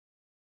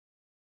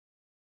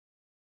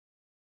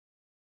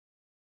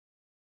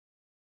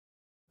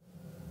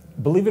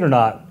believe it or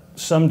not,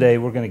 someday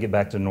we're going to get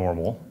back to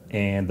normal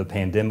and the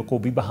pandemic will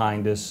be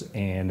behind us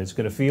and it's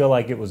going to feel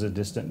like it was a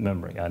distant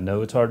memory. I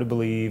know it's hard to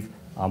believe.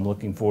 I'm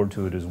looking forward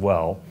to it as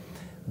well.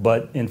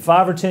 But in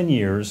 5 or 10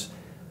 years,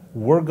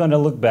 we're going to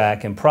look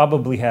back and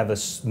probably have a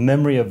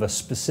memory of a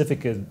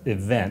specific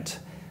event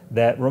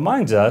that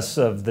reminds us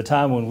of the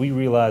time when we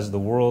realized the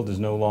world is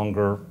no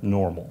longer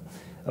normal.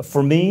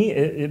 For me,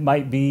 it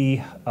might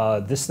be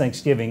this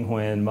Thanksgiving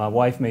when my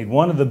wife made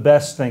one of the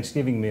best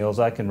Thanksgiving meals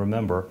I can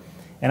remember,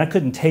 and I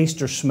couldn't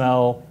taste or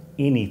smell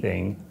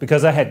anything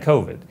because I had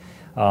COVID,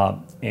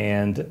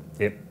 and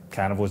it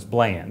kind of was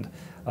bland.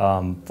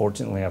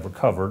 Fortunately, I've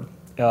recovered.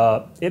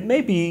 It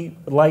may be,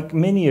 like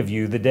many of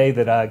you, the day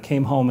that I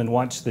came home and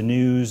watched the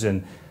news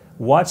and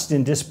watched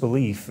in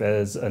disbelief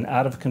as an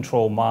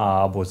out-of-control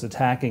mob was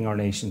attacking our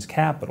nation's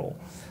capital.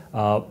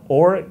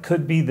 Or it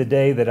could be the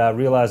day that I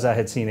realized I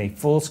had seen a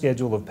full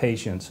schedule of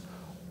patients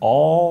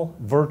all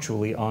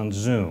virtually on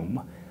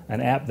Zoom,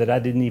 an app that I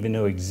didn't even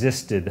know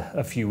existed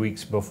a few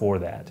weeks before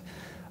that.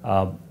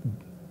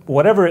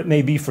 Whatever it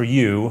may be for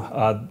you,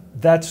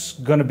 that's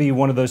going to be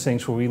one of those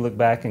things where we look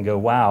back and go,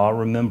 wow, I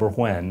remember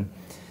when.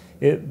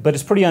 But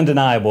it's pretty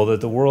undeniable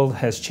that the world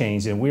has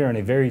changed and we are in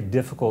a very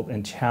difficult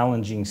and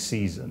challenging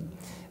season.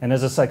 And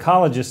as a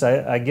psychologist,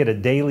 I get a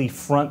daily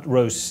front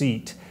row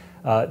seat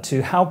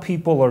to how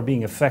people are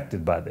being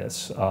affected by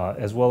this,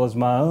 as well as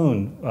my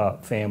own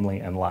family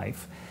and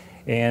life.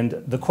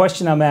 And the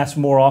question I'm asked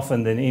more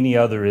often than any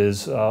other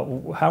is,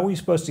 how are we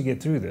supposed to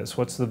get through this?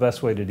 What's the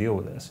best way to deal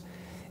with this?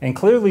 And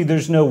clearly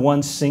there's no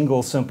one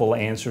single simple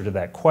answer to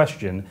that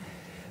question.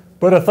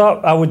 But I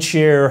thought I would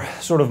share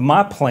sort of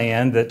my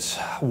plan that's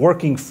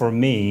working for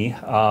me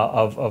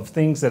of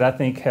things that I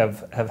think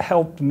have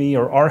helped me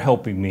or are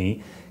helping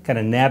me kind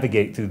of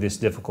navigate through this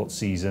difficult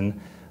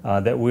season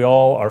that we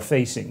all are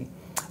facing.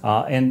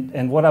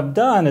 And what I've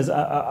done is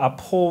I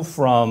pull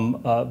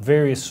from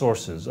various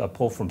sources. I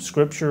pull from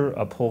scripture,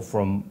 I pull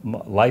from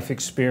life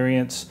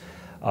experience,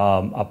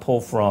 I pull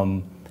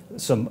from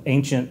some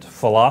ancient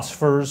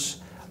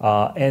philosophers,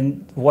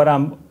 and what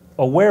I'm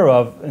aware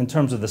of in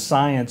terms of the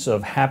science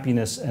of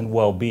happiness and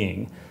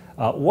well-being.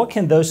 What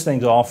can those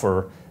things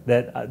offer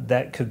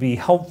that could be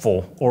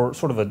helpful or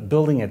sort of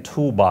building a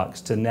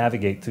toolbox to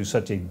navigate through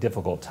such a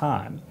difficult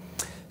time?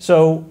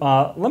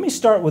 So let me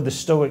start with the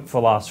Stoic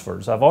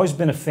philosophers. I've always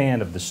been a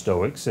fan of the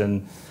Stoics,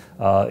 and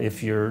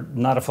if you're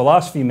not a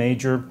philosophy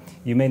major,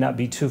 you may not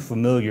be too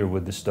familiar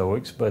with the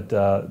Stoics, but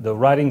the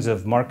writings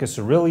of Marcus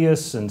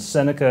Aurelius and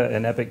Seneca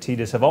and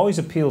Epictetus have always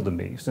appealed to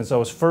me. Since I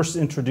was first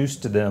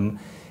introduced to them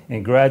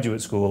in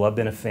graduate school, I've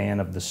been a fan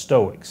of the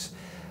Stoics.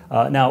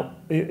 Now,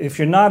 if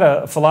you're not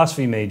a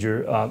philosophy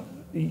major,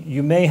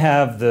 you may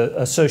have the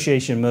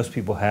association most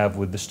people have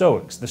with the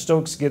Stoics. The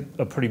Stoics get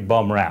a pretty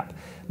bum rap.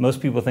 Most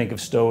people think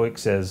of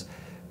Stoics as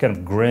kind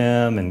of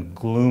grim and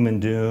gloom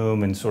and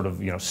doom and sort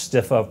of,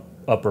 stiff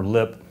upper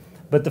lip.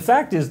 But the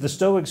fact is the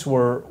Stoics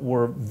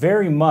were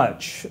very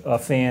much a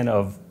fan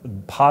of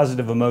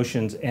positive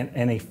emotions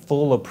and a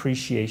full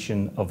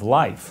appreciation of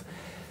life.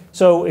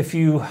 So if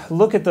you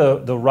look at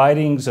the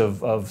writings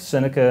of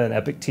Seneca and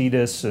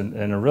Epictetus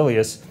and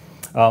Aurelius,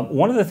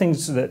 one of the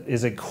things that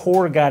is a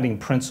core guiding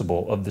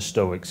principle of the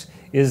Stoics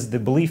is the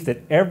belief that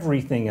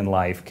everything in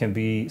life can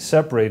be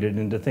separated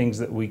into things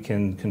that we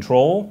can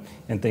control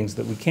and things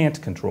that we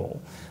can't control.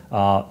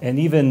 And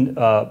even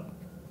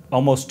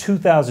almost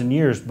 2,000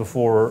 years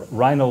before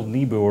Reinhold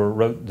Niebuhr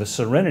wrote the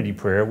Serenity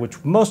Prayer,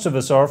 which most of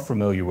us are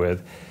familiar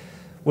with,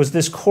 was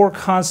this core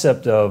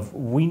concept of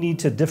we need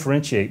to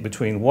differentiate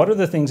between what are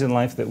the things in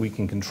life that we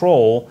can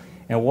control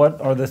and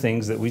what are the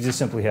things that we just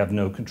simply have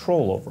no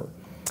control over.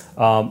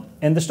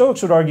 And the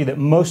Stoics would argue that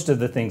most of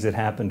the things that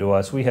happen to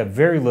us we have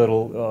very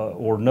little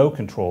or no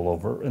control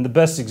over. And the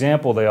best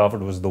example they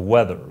offered was the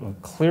weather.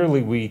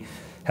 Clearly we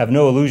have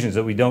no illusions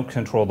that we don't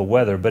control the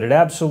weather, but it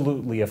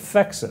absolutely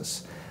affects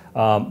us.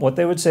 What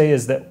they would say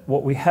is that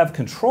what we have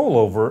control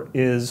over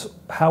is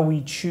how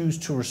we choose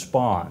to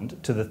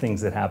respond to the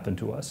things that happen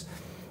to us.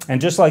 And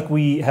just like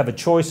we have a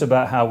choice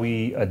about how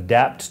we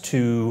adapt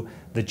to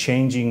the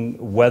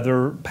changing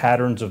weather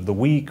patterns of the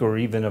week or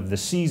even of the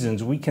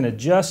seasons, we can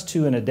adjust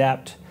to and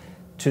adapt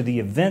to the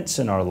events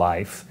in our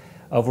life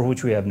over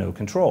which we have no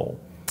control.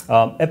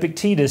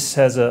 Epictetus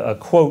has a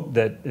quote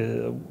that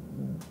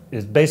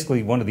is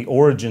basically one of the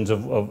origins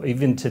of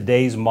even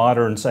today's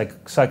modern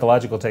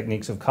psychological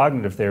techniques of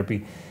cognitive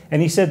therapy.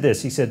 And he said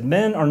this, he said,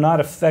 "Men are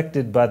not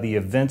affected by the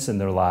events in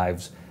their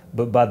lives,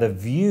 but by the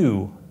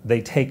view they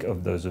take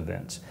of those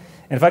events."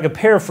 And if I could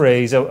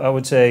paraphrase, I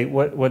would say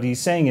what he's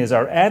saying is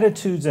our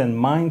attitudes and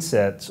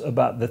mindsets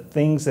about the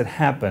things that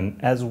happen,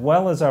 as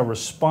well as our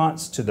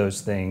response to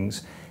those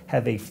things,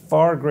 have a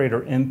far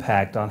greater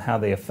impact on how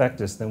they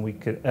affect us than we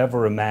could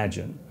ever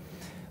imagine.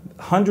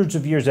 Hundreds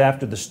of years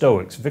after the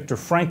Stoics, Viktor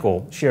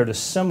Frankl shared a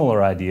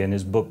similar idea in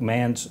his book,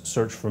 Man's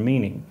Search for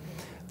Meaning.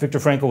 Viktor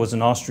Frankl was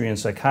an Austrian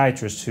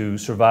psychiatrist who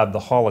survived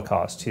the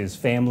Holocaust. His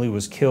family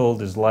was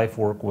killed, his life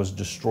work was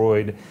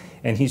destroyed,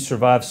 and he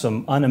survived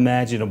some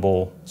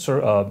unimaginable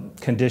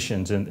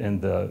conditions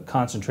in the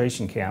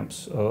concentration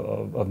camps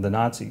of the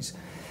Nazis.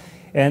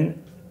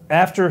 And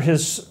after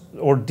his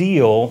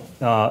ordeal,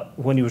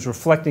 when he was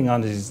reflecting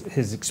on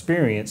his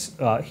experience,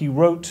 he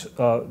wrote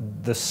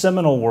the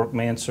seminal work,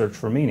 Man's Search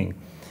for Meaning.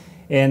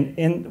 And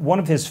in one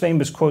of his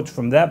famous quotes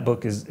from that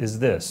book is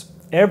this: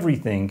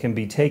 "Everything can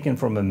be taken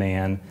from a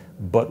man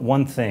but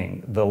one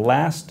thing, the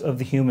last of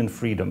the human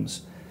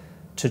freedoms,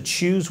 to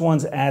choose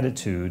one's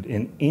attitude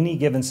in any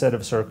given set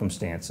of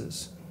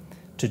circumstances,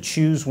 to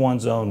choose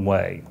one's own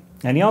way."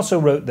 And he also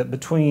wrote that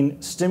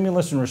between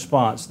stimulus and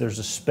response, there's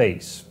a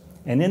space.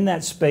 And in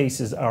that space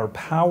is our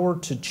power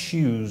to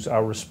choose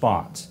our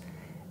response.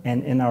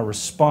 And in our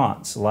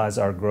response lies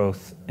our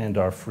growth and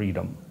our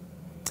freedom.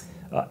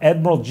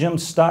 Admiral Jim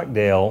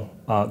Stockdale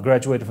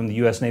graduated from the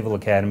U.S. Naval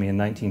Academy in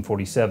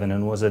 1947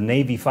 and was a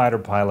Navy fighter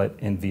pilot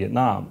in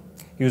Vietnam.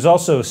 He was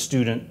also a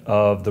student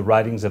of the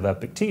writings of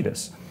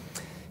Epictetus.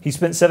 He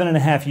spent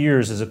 7.5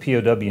 years as a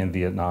POW in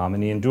Vietnam,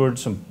 and he endured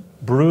some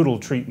brutal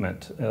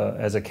treatment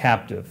as a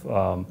captive,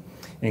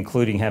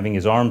 including having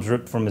his arms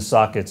ripped from his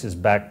sockets, his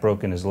back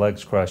broken, his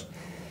legs crushed.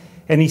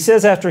 And he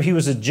says after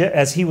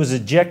as he was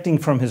ejecting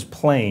from his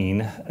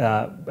plane,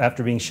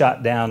 after being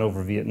shot down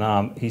over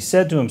Vietnam, he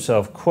said to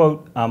himself,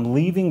 quote, "I'm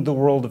leaving the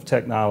world of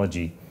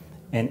technology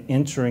and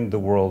entering the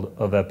world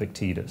of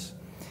Epictetus."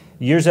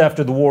 Years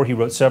after the war, he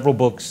wrote several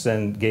books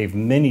and gave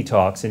many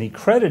talks, and he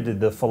credited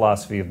the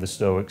philosophy of the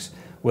Stoics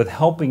with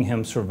helping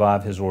him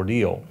survive his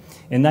ordeal.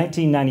 In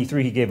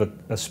 1993, he gave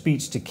a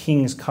speech to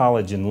King's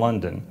College in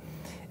London.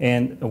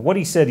 And what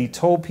he said, he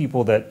told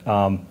people that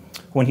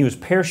when he was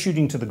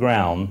parachuting to the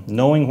ground,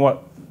 knowing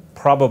what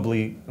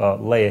probably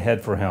lay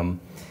ahead for him,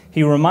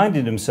 he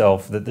reminded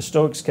himself that the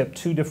Stoics kept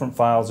two different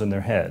files in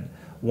their head.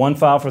 One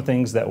file for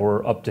things that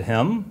were up to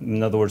him,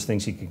 in other words,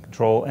 things he could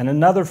control, and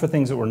another for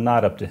things that were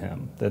not up to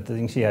him, that the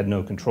things he had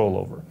no control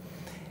over.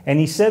 And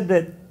he said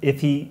that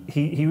if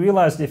he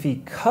realized if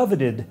he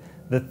coveted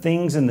the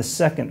things in the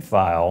second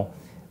file,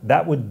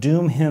 that would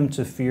doom him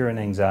to fear and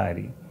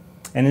anxiety.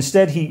 And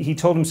instead, he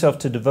told himself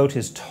to devote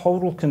his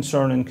total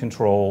concern and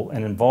control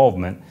and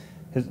involvement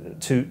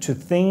to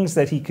things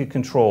that he could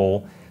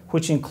control,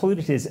 which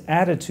included his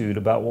attitude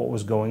about what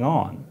was going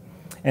on.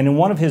 And in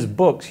one of his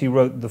books, he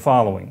wrote the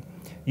following: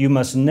 "You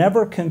must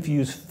never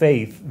confuse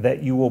faith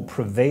that you will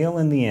prevail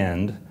in the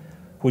end,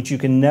 which you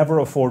can never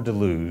afford to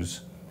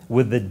lose,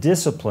 with the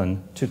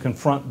discipline to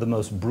confront the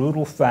most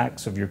brutal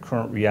facts of your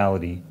current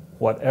reality,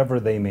 whatever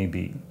they may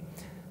be."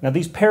 Now,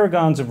 these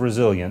paragons of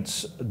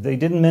resilience, they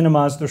didn't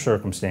minimize their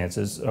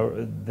circumstances,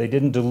 or they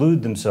didn't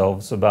delude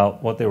themselves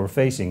about what they were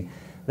facing.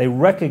 They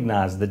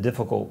recognized the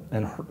difficult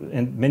and,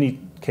 in many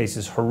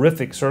cases,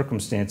 horrific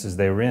circumstances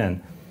they were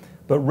in.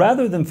 But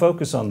rather than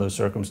focus on those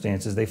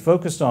circumstances, they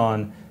focused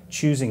on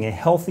choosing a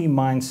healthy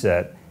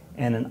mindset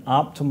and an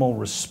optimal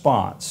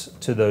response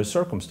to those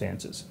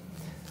circumstances.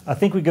 I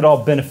think we could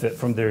all benefit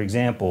from their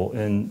example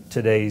in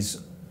today's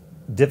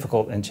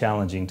difficult and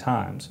challenging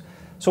times.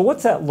 So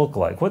what's that look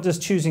like? What does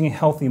choosing a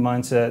healthy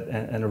mindset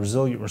and a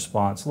resilient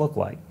response look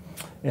like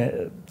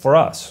for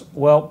us?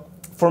 Well,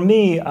 for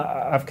me,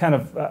 I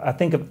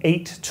think of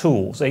 8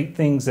 tools, 8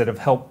 things that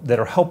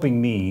are helping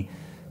me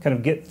kind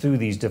of get through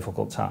these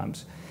difficult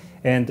times.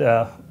 And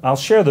I'll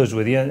share those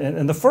with you.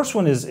 And the first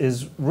one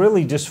is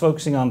really just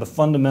focusing on the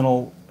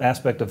fundamental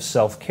aspect of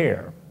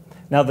self-care.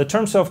 Now, the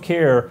term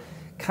self-care,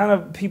 kind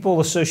of people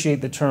associate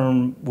the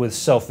term with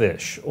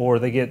selfish, or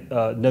they get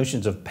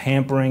notions of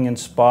pampering and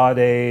spa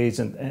days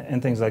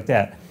and things like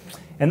that.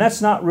 And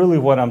that's not really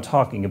what I'm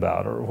talking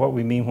about, or what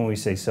we mean when we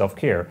say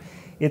self-care.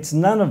 It's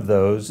none of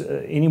those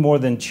any more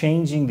than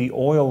changing the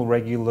oil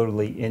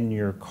regularly in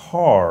your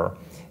car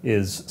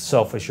is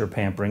selfish or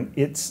pampering.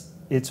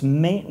 It's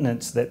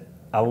maintenance that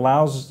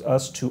allows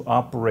us to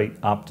operate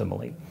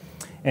optimally.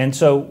 And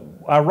so,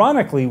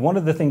 ironically, one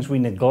of the things we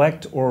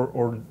neglect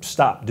or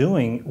stop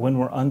doing when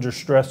we're under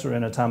stress or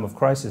in a time of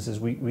crisis is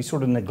we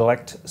sort of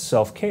neglect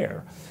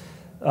self-care.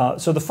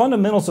 So the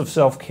fundamentals of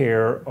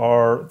self-care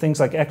are things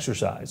like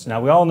exercise. Now,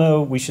 we all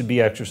know we should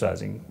be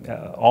exercising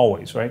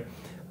always, right?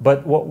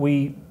 But what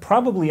we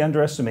probably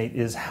underestimate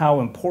is how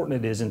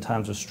important it is in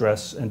times of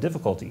stress and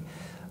difficulty.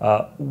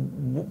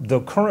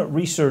 The current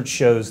research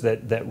shows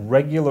that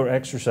regular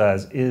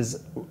exercise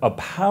is a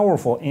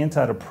powerful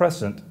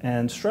antidepressant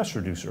and stress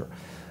reducer.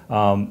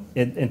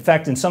 In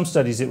fact, in some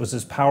studies, it was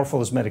as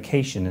powerful as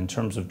medication in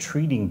terms of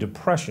treating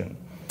depression.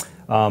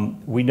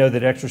 We know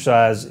that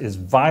exercise is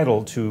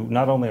vital to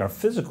not only our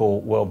physical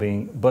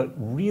well-being, but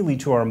really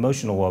to our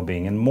emotional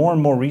well-being. And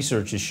more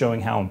research is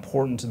showing how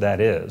important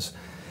that is.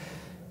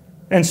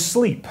 And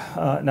sleep.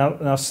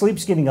 Now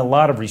sleep's getting a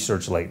lot of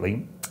research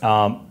lately.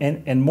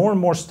 And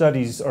more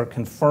studies are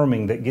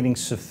confirming that getting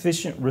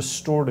sufficient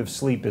restorative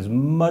sleep is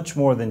much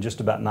more than just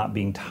about not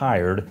being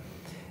tired.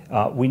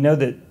 We know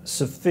that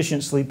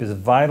sufficient sleep is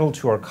vital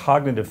to our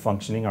cognitive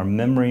functioning, our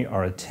memory,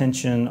 our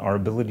attention, our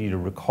ability to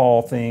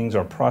recall things,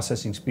 our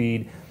processing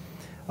speed.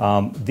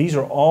 These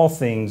are all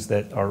things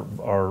that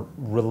are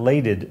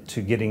related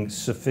to getting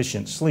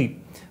sufficient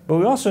sleep. But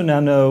we also now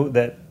know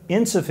that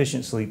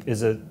insufficient sleep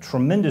is a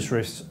tremendous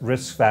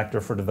risk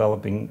factor for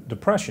developing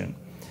depression.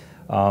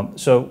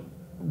 So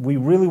we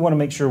really want to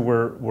make sure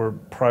we're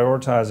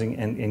prioritizing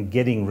and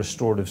getting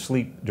restorative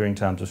sleep during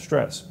times of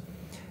stress.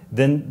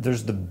 Then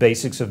there's the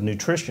basics of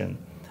nutrition.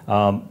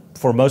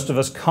 For most of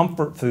us,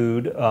 comfort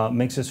food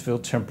makes us feel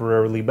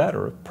temporarily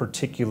better,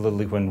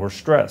 particularly when we're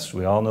stressed.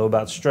 We all know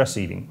about stress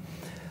eating.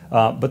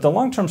 But the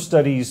long-term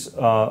studies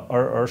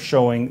are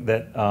showing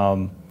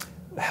that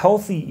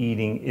healthy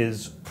eating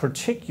is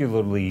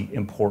particularly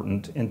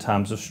important in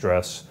times of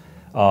stress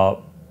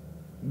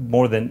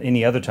more than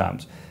any other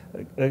times.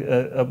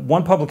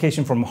 One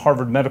publication from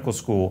Harvard Medical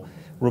School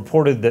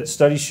reported that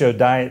studies show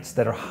diets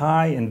that are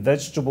high in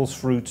vegetables,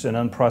 fruits, and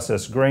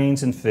unprocessed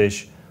grains and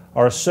fish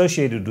are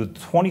associated with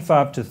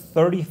 25 to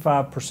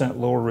 35%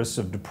 lower risks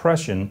of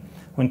depression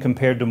when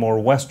compared to more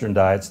Western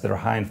diets that are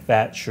high in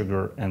fat,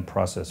 sugar, and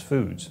processed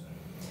foods.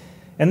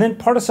 And then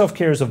part of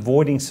self-care is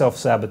avoiding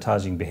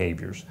self-sabotaging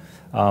behaviors.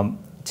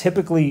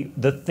 Typically,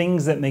 the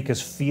things that make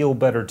us feel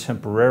better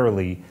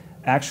temporarily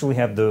actually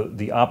have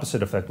the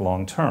opposite effect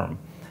long-term.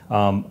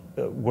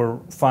 We're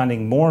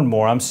finding more and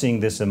more, I'm seeing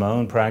this in my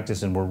own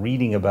practice, and we're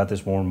reading about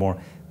this more and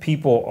more,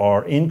 people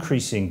are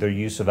increasing their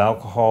use of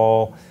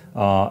alcohol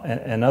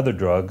and other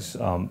drugs.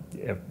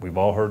 We've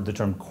all heard the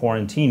term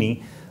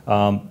quarantini,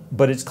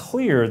 but it's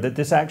clear that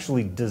this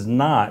actually does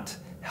not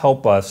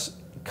help us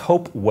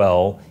cope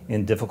well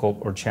in difficult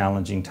or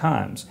challenging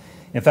times.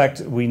 In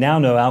fact, we now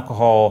know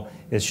alcohol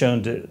is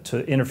shown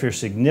to interfere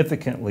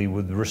significantly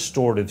with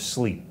restorative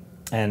sleep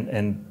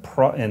and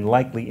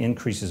likely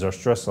increases our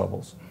stress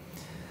levels.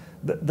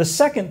 The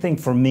second thing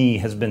for me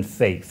has been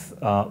faith.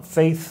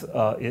 Faith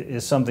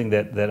is something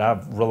that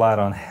I've relied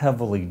on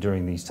heavily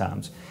during these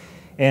times.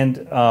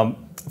 And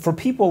for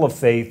people of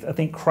faith, I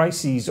think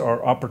crises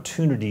are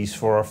opportunities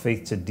for our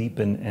faith to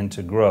deepen and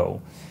to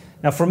grow.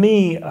 Now for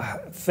me,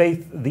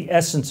 faith, the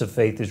essence of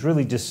faith is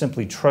really just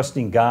simply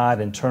trusting God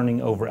and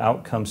turning over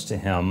outcomes to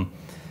Him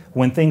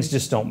when things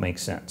just don't make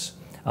sense.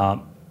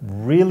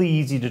 Really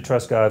easy to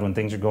trust God when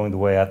things are going the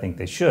way I think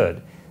they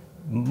should.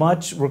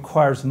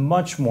 Requires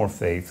much more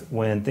faith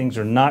when things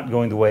are not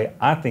going the way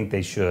I think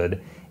they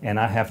should, and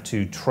I have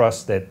to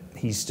trust that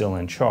He's still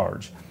in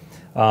charge.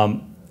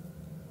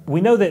 We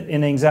know that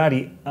in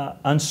anxiety,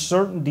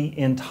 uncertainty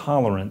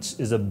intolerance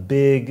is a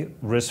big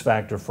risk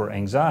factor for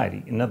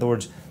anxiety. In other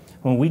words,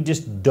 when we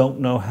just don't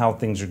know how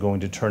things are going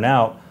to turn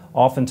out,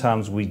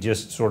 oftentimes we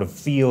just sort of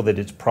feel that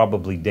it's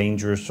probably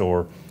dangerous,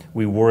 or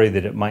we worry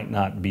that it might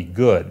not be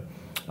good.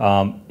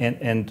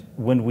 And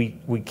when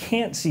we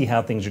can't see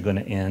how things are going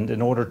to end, in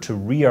order to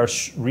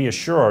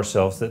reassure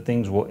ourselves that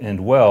things will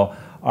end well,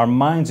 our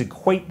minds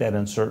equate that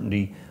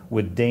uncertainty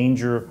with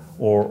danger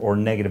or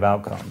negative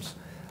outcomes.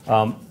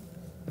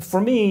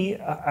 For me,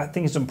 I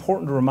think it's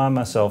important to remind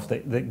myself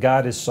that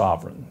God is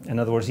sovereign. In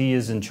other words, He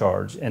is in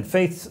charge. And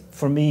faith,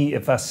 for me,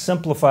 if I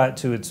simplify it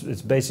to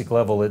its basic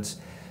level, it's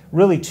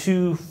really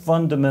two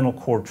fundamental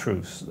core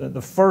truths.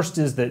 The first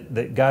is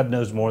that God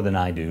knows more than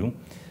I do.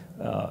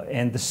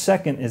 And the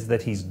second is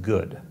that He's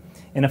good.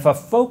 And if I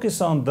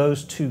focus on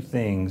those two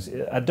things,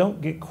 I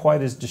don't get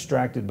quite as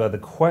distracted by the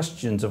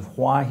questions of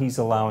why He's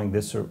allowing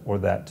this or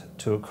that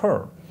to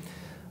occur.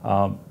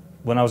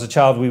 When I was a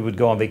child, we would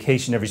go on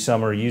vacation every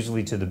summer,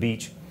 usually to the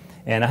beach.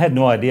 And I had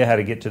no idea how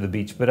to get to the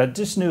beach, but I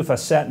just knew if I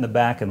sat in the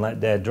back and let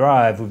Dad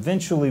drive,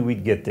 eventually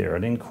we'd get there. I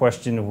didn't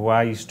question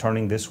why he's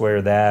turning this way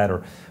or that,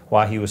 or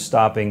why he was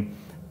stopping.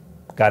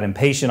 Got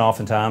impatient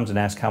oftentimes and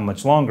asked how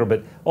much longer,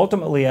 but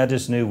ultimately I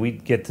just knew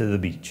we'd get to the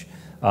beach.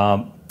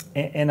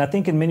 And I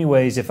think in many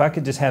ways, if I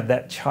could just have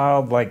that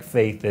childlike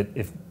faith that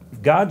if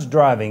God's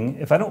driving,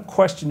 if I don't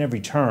question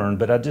every turn,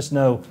 but I just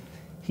know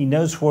He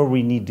knows where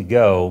we need to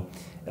go,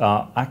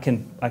 I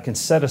can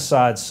set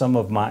aside some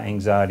of my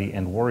anxiety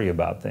and worry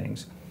about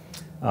things.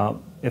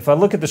 If I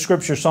look at the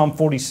scripture, Psalm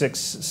 46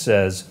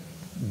 says,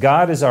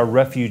 God is our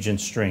refuge and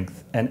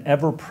strength, an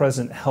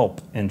ever-present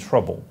help in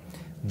trouble.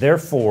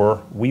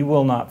 Therefore, we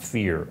will not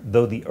fear,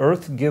 though the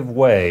earth give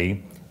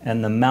way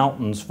and the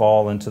mountains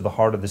fall into the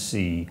heart of the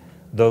sea,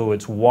 though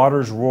its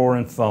waters roar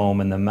and foam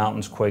and the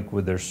mountains quake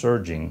with their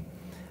surging.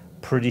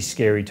 Pretty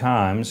scary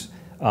times.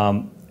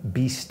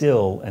 Be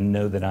still and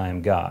know that I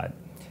am God.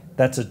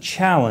 That's a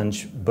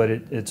challenge, but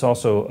it's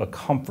also a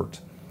comfort.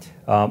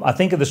 I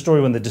think of the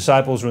story when the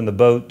disciples were in the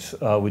boat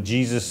with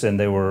Jesus and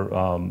they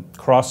were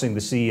crossing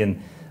the sea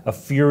and a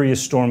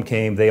furious storm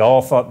came. They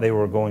all thought they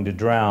were going to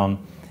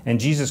drown. And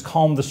Jesus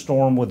calmed the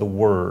storm with a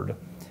word.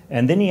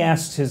 And then He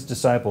asked His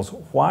disciples,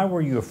 why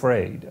were you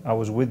afraid? I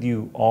was with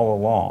you all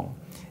along.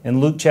 In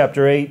Luke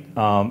chapter 8,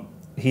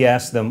 He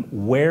asked them,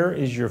 where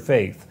is your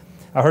faith?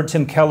 I heard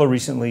Tim Keller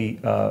recently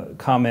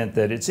comment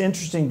that it's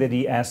interesting that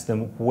He asked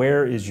them,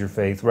 where is your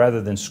faith,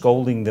 rather than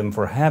scolding them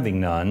for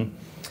having none,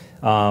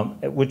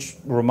 which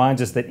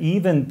reminds us that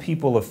even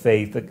people of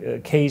faith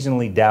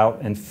occasionally doubt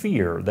and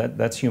fear.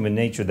 That's human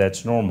nature,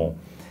 that's normal.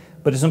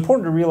 But it's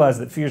important to realize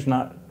that fear is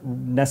not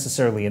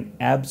necessarily an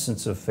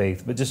absence of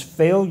faith, but just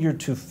failure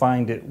to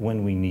find it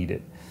when we need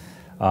it.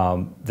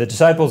 The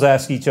disciples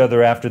ask each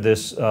other after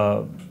this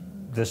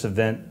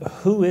event,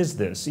 who is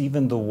this?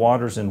 Even the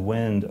waters and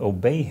wind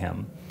obey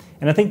him.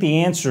 And I think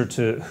the answer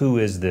to who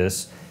is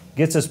this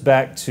gets us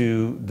back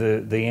to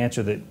the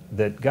answer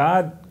that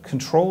God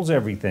controls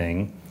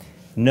everything,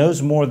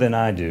 knows more than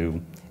I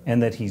do,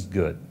 and that he's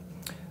good.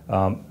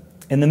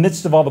 In the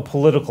midst of all the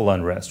political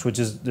unrest, which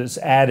is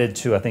added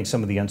to, I think,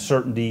 some of the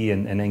uncertainty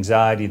and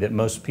anxiety that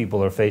most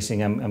people are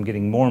facing, I'm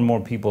getting more and more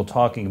people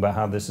talking about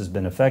how this has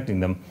been affecting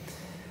them.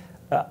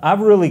 I've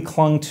really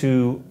clung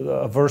to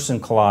a verse in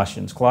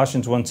Colossians.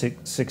 Colossians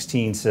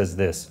 1:16 says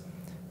this,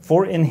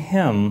 "For in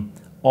him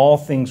all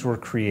things were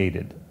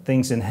created,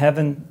 things in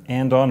heaven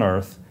and on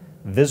earth,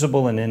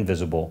 visible and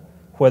invisible,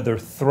 whether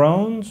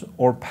thrones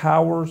or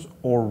powers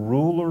or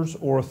rulers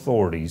or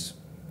authorities,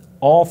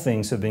 all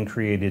things have been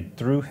created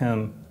through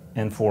him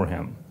and for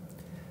him."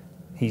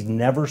 He's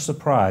never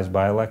surprised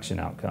by election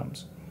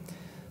outcomes.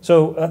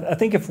 So I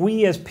think if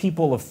we as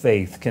people of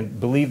faith can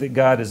believe that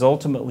God is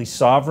ultimately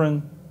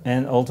sovereign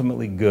and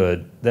ultimately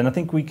good, then I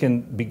think we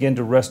can begin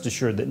to rest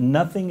assured that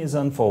nothing is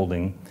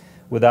unfolding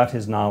without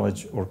his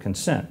knowledge or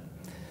consent.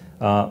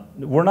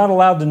 We're not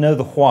allowed to know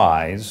the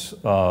whys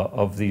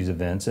of these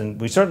events, and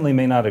we certainly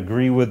may not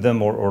agree with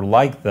them or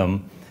like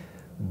them,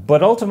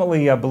 but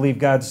ultimately I believe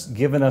God's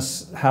given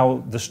us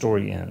how the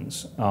story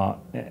ends.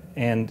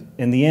 And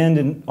in the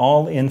end,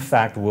 all in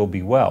fact will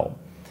be well.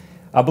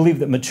 I believe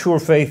that mature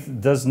faith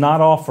does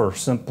not offer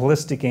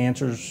simplistic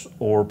answers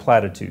or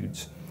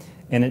platitudes,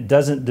 and it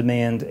doesn't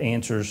demand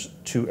answers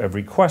to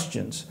every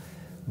question,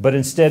 but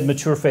instead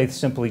mature faith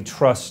simply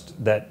trusts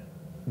that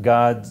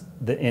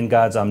in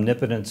God's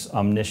omnipotence,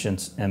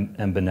 omniscience,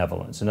 and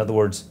benevolence. In other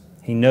words,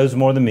 he knows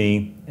more than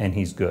me, and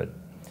he's good.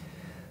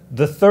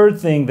 The third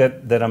thing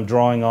that I'm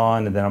drawing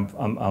on and that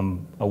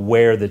I'm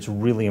aware that's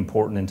really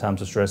important in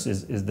times of stress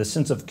is the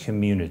sense of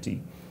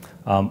community.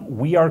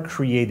 We are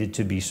created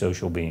to be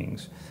social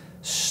beings.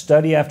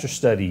 Study after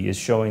study is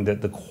showing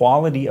that the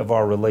quality of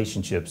our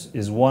relationships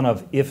is one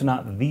of, if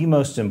not the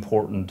most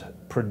important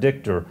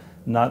predictor,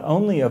 not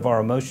only of our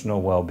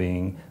emotional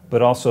well-being,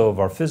 but also of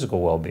our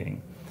physical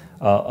well-being.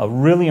 A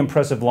really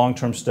impressive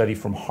long-term study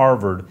from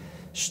Harvard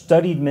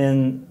studied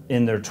men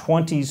in their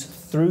 20s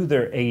through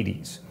their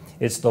 80s.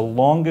 It's the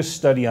longest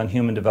study on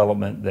human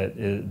development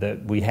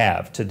that we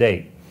have to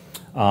date.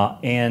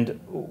 And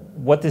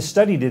what this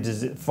study did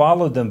is it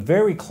followed them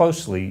very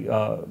closely,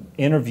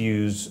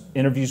 interviews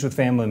with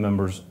family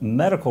members,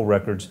 medical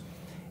records,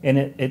 and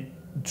it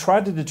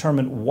tried to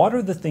determine what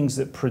are the things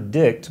that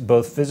predict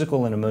both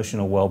physical and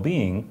emotional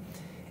well-being.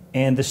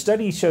 And the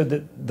study showed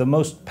that the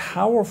most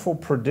powerful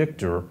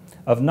predictor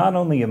of not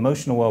only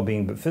emotional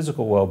well-being but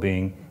physical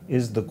well-being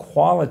is the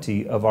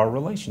quality of our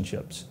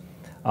relationships.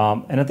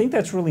 And I think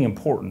that's really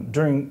important.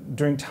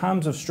 During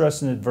times of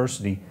stress and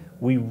adversity,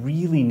 we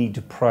really need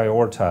to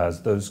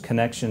prioritize those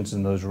connections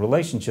and those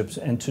relationships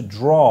and to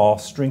draw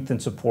strength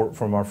and support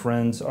from our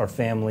friends, our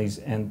families,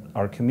 and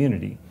our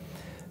community.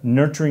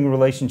 Nurturing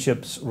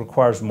relationships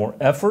requires more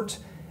effort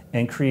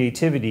and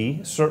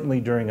creativity,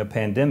 certainly during a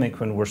pandemic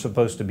when we're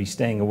supposed to be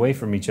staying away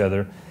from each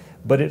other,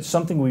 but it's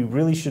something we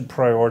really should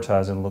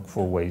prioritize and look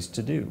for ways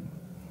to do.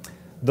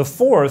 The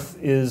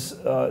fourth is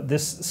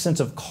this sense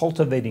of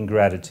cultivating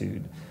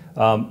gratitude.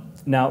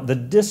 Now, the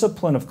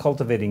discipline of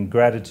cultivating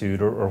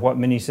gratitude, or what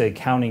many say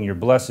counting your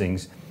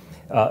blessings,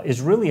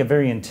 is really a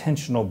very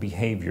intentional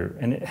behavior,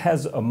 and it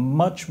has a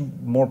much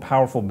more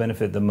powerful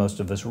benefit than most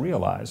of us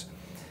realize.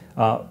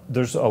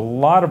 There's a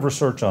lot of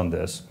research on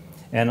this,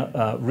 and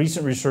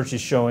recent research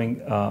is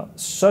showing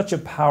such a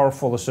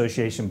powerful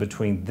association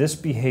between this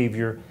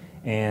behavior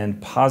and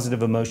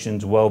positive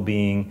emotions,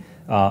 well-being,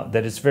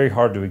 that it's very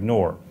hard to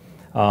ignore.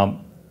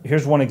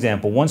 Here's one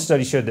example. One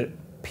study showed that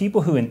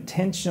people who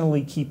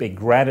intentionally keep a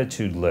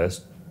gratitude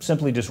list,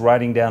 simply just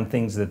writing down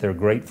things that they're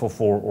grateful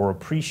for or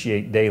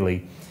appreciate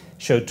daily,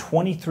 showed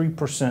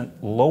 23%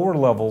 lower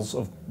levels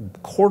of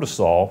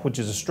cortisol, which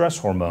is a stress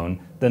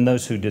hormone, than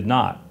those who did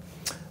not.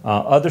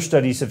 Other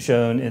studies have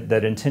shown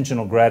that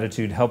intentional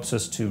gratitude helps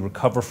us to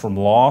recover from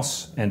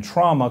loss and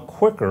trauma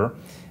quicker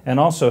and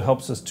also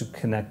helps us to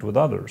connect with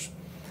others.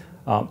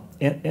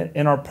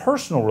 In our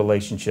personal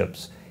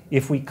relationships,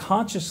 if we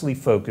consciously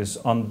focus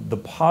on the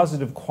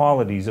positive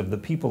qualities of the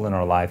people in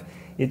our life,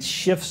 it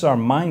shifts our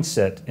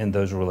mindset in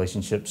those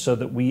relationships so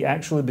that we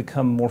actually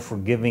become more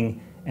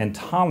forgiving and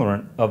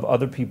tolerant of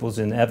other people's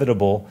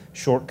inevitable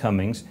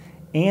shortcomings,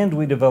 and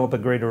we develop a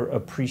greater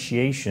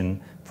appreciation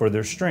for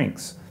their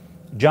strengths.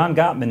 John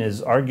Gottman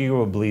is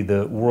arguably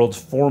the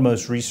world's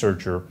foremost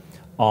researcher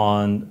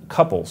on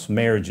couples,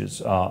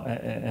 marriages,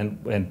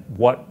 and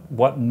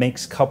what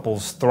makes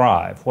couples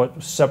thrive,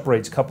 what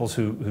separates couples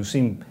who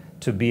seem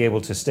to be able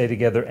to stay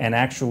together and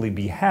actually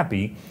be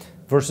happy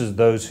versus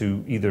those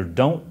who either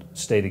don't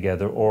stay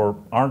together or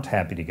aren't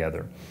happy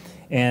together.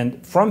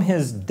 And from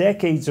his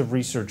decades of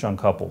research on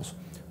couples,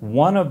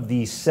 one of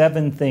the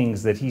 7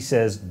 things that he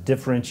says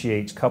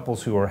differentiates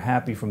couples who are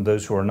happy from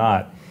those who are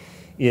not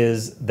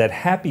is that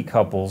happy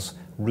couples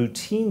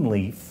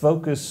routinely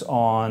focus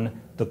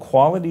on the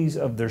qualities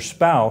of their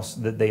spouse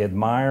that they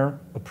admire,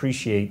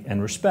 appreciate,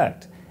 and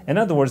respect. In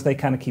other words, they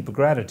kind of keep a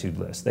gratitude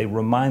list. They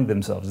remind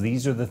themselves,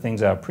 these are the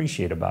things I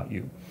appreciate about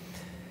you.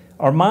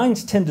 Our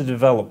minds tend to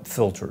develop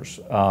filters,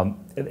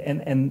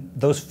 and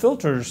those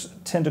filters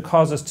tend to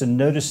cause us to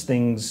notice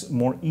things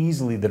more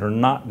easily that are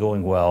not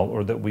going well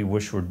or that we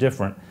wish were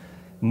different,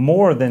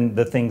 more than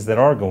the things that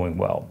are going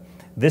well.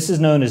 This is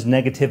known as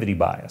negativity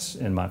bias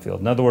in my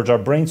field. In other words, our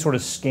brains sort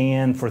of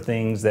scan for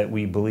things that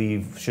we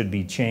believe should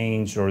be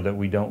changed or that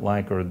we don't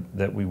like or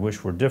that we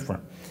wish were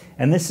different.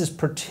 And this is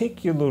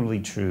particularly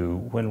true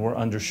when we're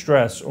under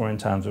stress or in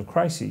times of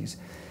crises.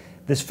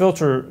 This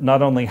filter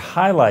not only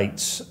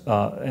highlights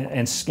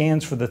and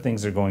scans for the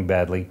things that are going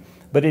badly,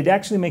 but it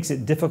actually makes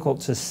it difficult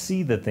to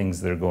see the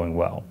things that are going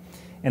well.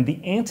 And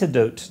the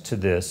antidote to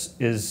this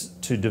is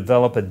to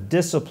develop a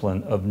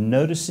discipline of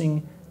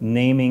noticing,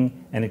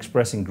 naming, and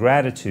expressing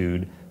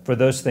gratitude for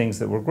those things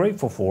that we're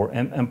grateful for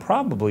and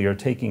probably are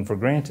taking for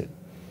granted.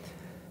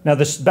 Now,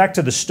 back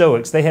to the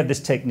Stoics, they have this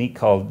technique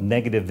called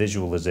negative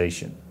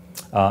visualization.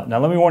 Now,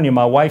 let me warn you,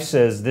 my wife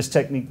says this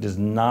technique does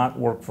not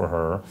work for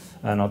her,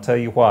 and I'll tell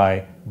you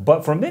why.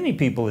 But for many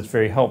people, it's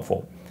very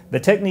helpful. The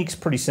technique's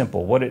pretty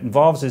simple. What it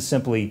involves is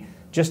simply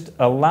just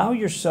allow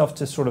yourself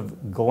to sort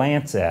of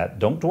glance at,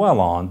 don't dwell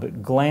on,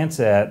 but glance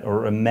at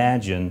or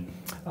imagine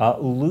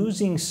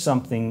losing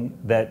something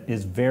that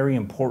is very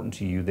important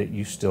to you that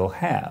you still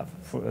have.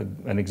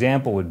 An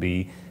example would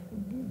be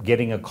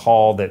getting a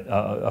call that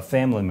a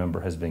family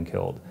member has been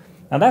killed.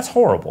 Now that's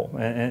horrible,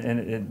 and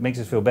it makes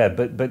us feel bad,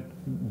 but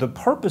the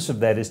purpose of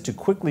that is to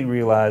quickly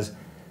realize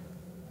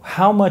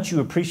how much you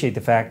appreciate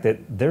the fact that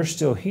they're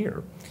still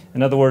here.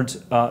 In other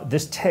words,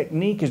 this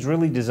technique is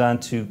really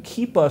designed to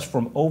keep us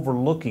from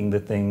overlooking the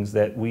things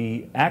that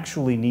we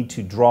actually need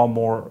to draw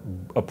more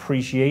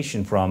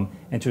appreciation from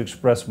and to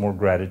express more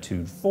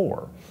gratitude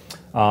for.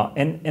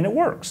 And it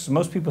works.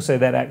 Most people say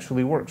that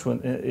actually works.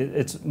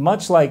 It's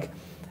much like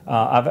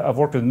I've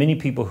worked with many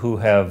people who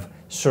have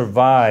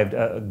survived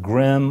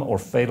grim or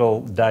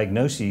fatal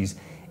diagnoses,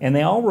 and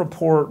they all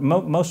report,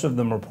 most of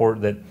them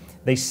report that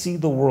they see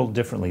the world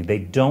differently. They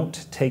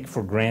don't take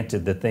for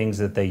granted the things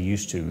that they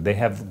used to. They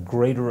have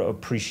greater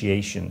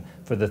appreciation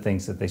for the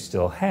things that they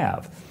still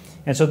have.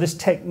 And so this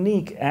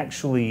technique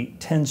actually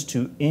tends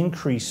to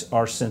increase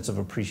our sense of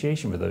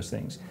appreciation for those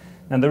things.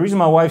 Now, the reason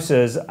my wife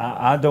says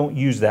I don't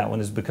use that one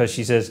is because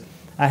she says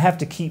I have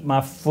to keep my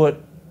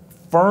foot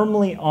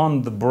firmly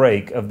on the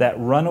brake of that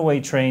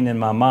runaway train in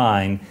my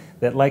mind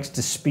that likes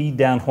to speed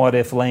down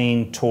what-if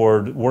lane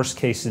toward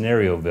worst-case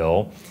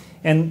scenario-ville.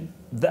 And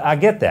I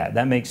get that.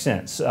 That makes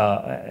sense.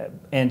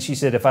 And she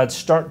said if I'd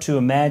start to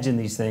imagine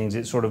these things,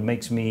 it sort of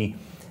makes me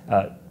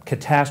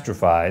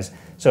catastrophize.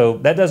 So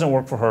that doesn't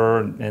work for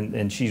her,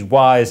 and she's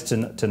wise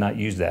to not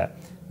use that.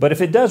 But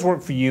if it does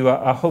work for you,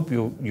 I hope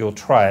you'll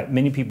try it.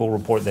 Many people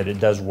report that it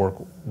does work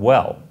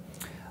well.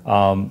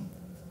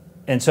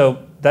 And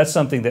so that's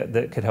something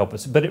that could help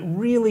us. But it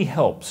really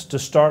helps to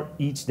start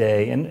each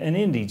day and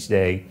end each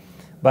day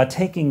by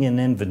taking an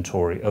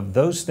inventory of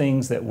those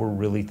things that we're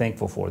really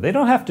thankful for. They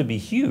don't have to be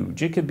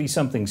huge. It could be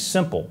something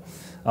simple,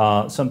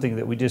 something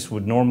that we just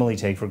would normally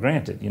take for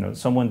granted. You know,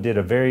 someone did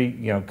a very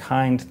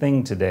kind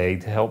thing today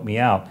to help me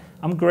out.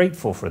 I'm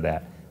grateful for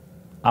that.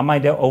 I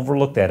might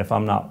overlook that if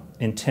I'm not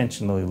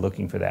intentionally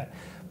looking for that.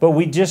 But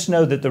we just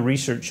know that the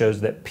research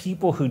shows that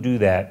people who do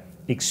that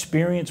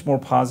experience more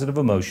positive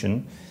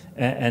emotion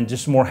and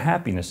just more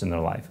happiness in their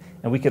life.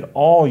 And we could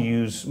all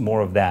use more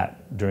of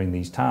that during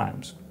these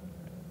times.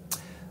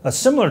 A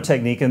similar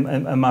technique,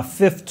 and my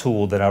fifth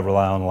tool that I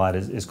rely on a lot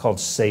is called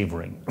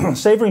savoring.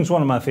 Savoring is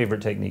one of my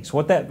favorite techniques.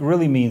 What that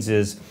really means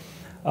is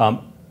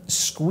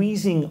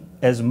squeezing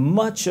as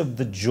much of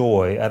the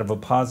joy out of a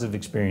positive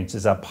experience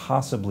as I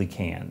possibly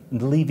can,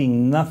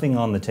 leaving nothing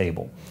on the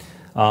table.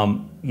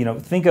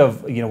 Think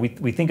of,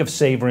 we think of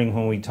savoring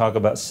when we talk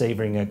about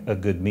savoring a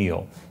good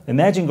meal.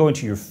 Imagine going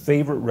to your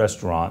favorite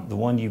restaurant, the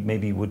one you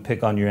maybe would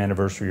pick on your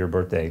anniversary or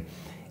birthday,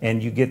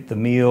 and you get the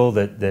meal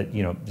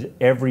that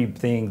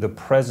everything, the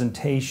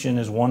presentation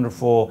is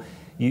wonderful.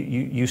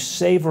 You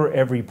savor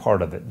every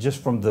part of it,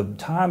 just from the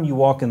time you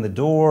walk in the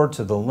door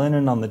to the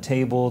linen on the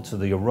table to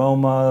the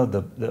aroma,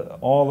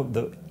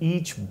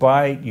 each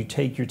bite. You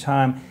take your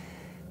time.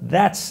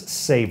 That's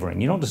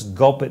savoring. You don't just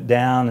gulp it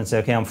down and say,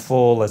 okay, I'm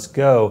full, let's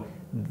go.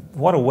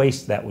 What a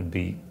waste that would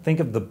be. Think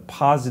of the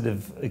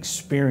positive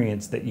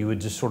experience that you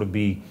would just sort of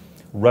be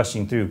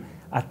rushing through.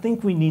 I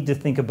think we need to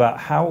think about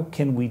how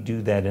can we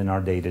do that in our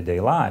day-to-day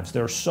lives.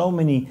 There are so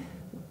many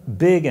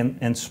big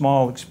and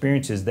small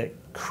experiences that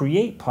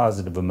create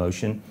positive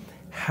emotion.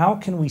 How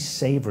can we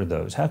savor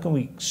those? How can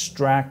we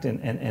extract and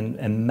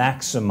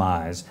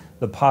maximize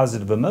the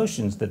positive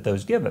emotions that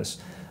those give us?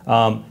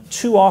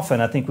 Too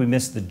often, I think we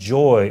miss the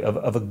joy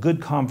of a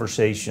good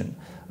conversation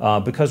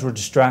because we're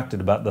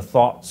distracted about the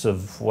thoughts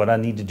of what I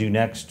need to do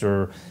next,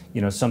 or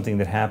something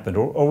that happened,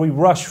 or we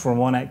rush from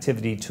one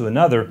activity to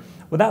another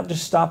without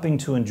just stopping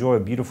to enjoy a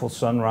beautiful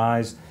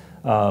sunrise,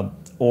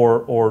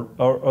 or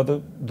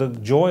the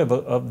joy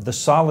of the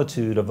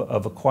solitude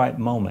of a quiet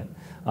moment.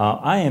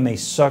 I am a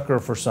sucker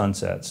for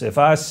sunsets. If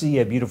I see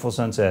a beautiful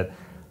sunset,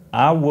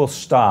 I will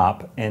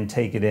stop and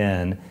take it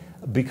in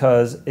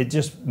because it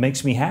just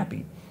makes me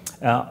happy.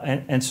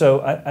 And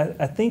so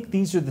I think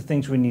these are the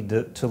things we need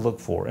to look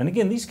for. And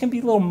again, these can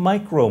be little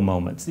micro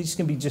moments. These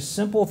can be just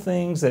simple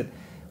things that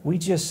we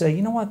just say,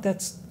 you know what,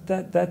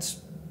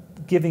 that's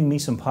giving me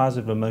some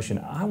positive emotion.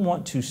 I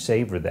want to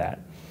savor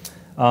that.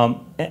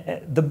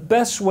 The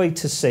best way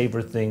to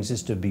savor things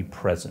is to be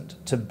present,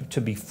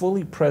 to be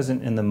fully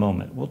present in the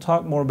moment. We'll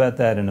talk more about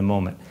that in a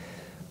moment.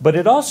 But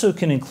it also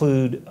can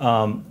include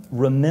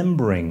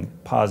remembering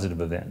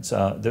positive events.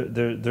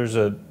 There's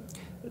a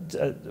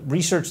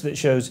research that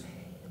shows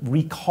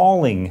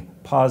recalling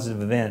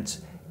positive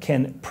events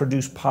can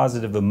produce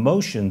positive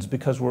emotions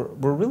because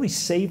we're really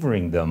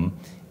savoring them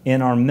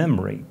in our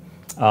memory.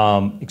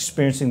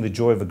 Experiencing the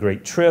joy of a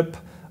great trip,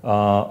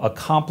 a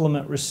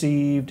compliment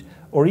received,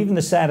 or even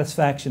the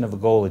satisfaction of a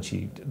goal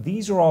achieved.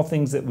 These are all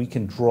things that we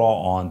can draw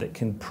on that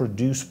can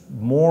produce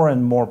more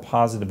and more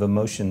positive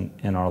emotion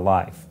in our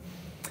life.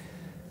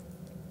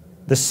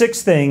 The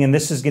sixth thing, and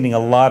this is getting a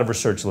lot of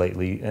research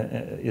lately,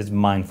 is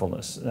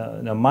mindfulness.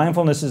 Now,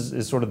 mindfulness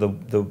is sort of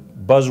the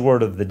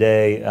buzzword of the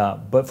day,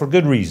 but for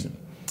good reason.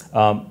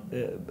 A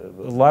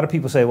lot of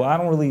people say, well, I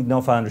don't really know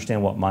if I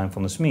understand what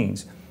mindfulness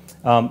means.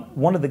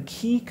 One of the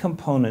key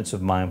components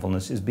of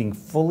mindfulness is being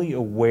fully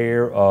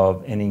aware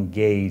of and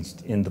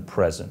engaged in the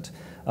present.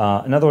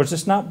 In other words,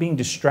 it's not being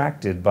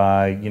distracted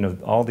by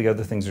all the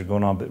other things that are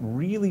going on, but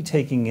really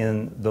taking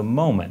in the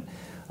moment.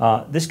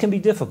 This can be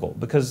difficult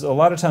because a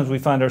lot of times we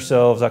find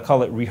ourselves, I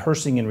call it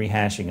rehearsing and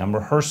rehashing. I'm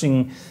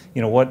rehearsing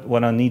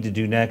what I need to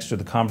do next or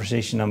the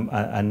conversation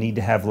I need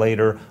to have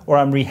later, or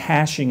I'm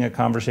rehashing a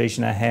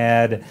conversation I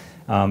had,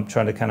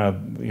 trying to kind of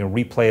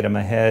replay it in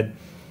my head.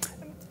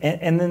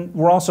 And then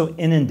we're also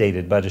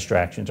inundated by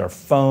distractions, our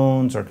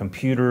phones, our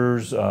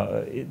computers,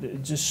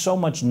 just so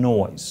much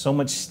noise, so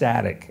much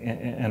static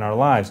in our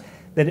lives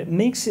that it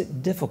makes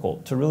it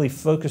difficult to really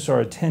focus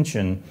our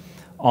attention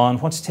on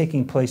what's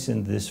taking place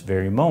in this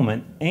very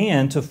moment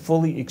and to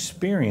fully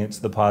experience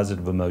the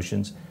positive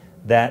emotions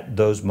that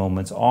those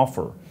moments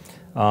offer.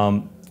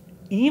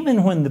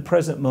 Even when the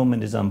present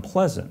moment is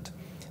unpleasant,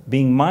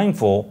 being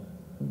mindful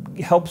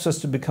helps us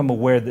to become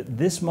aware that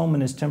this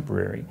moment is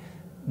temporary.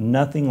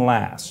 Nothing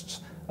lasts,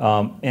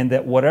 and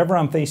that whatever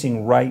I'm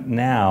facing right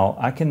now,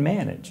 I can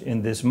manage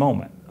in this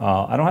moment.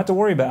 I don't have to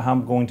worry about how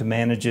I'm going to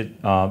manage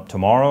it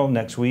tomorrow,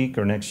 next week,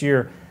 or next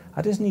year.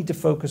 I just need to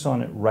focus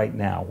on it right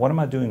now. What am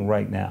I doing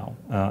right now,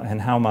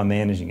 and how am I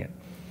managing it?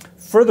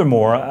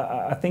 Furthermore,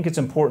 I think it's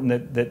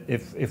important that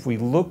if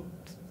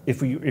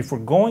we're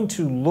going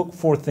to look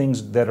for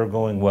things that are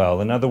going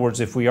well, in other words,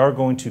 if we are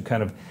going to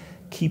kind of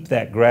keep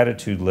that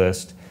gratitude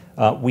list,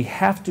 we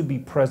have to be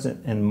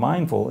present and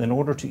mindful in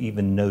order to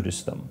even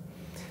notice them.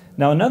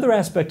 Now, another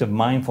aspect of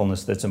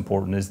mindfulness that's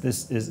important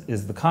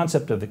is the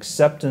concept of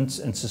acceptance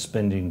and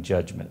suspending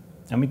judgment.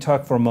 Let me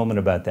talk for a moment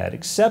about that.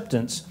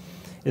 Acceptance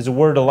is a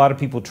word a lot of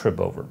people trip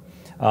over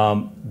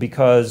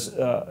because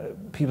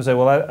people say,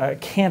 well, I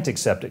can't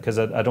accept it because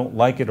I don't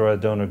like it or I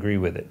don't agree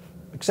with it.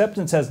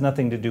 Acceptance has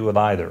nothing to do with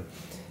either.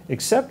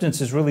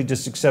 Acceptance is really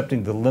just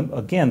accepting the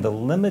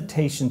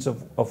limitations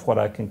of what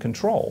I can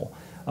control.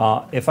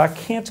 If I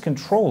can't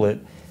control it,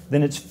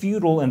 then it's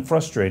futile and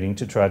frustrating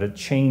to try to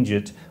change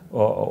it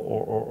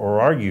or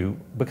argue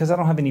because I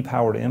don't have any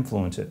power to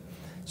influence it.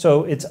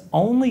 So it's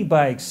only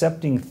by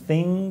accepting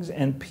things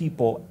and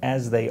people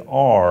as they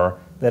are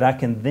that I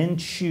can then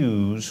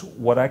choose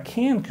what I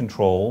can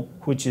control,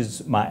 which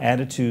is my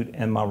attitude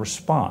and my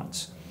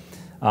response.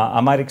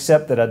 I might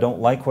accept that I don't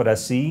like what I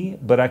see,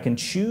 but I can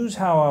choose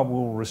how I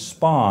will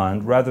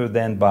respond rather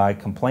than by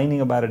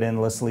complaining about it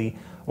endlessly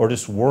or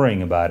just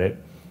worrying about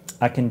it.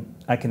 I can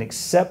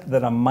accept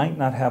that I might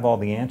not have all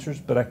the answers,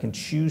 but I can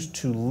choose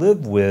to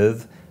live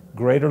with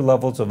greater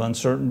levels of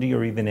uncertainty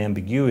or even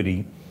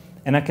ambiguity.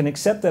 And I can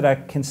accept that I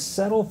can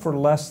settle for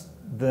less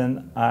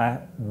than I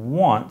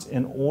want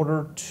in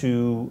order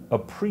to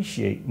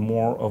appreciate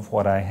more of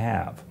what I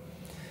have.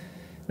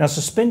 Now,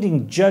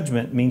 suspending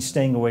judgment means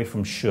staying away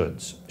from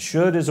shoulds.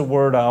 Should is a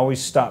word I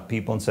always stop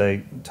people and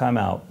say, time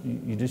out,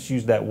 you just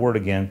used that word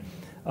again.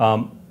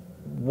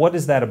 What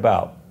is that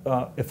about?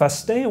 If I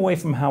stay away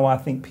from how I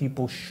think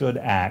people should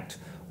act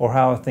or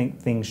how I think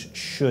things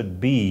should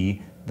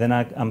be, then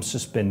I'm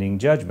suspending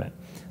judgment.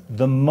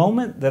 The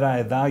moment that I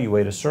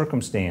evaluate a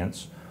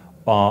circumstance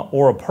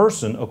or a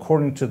person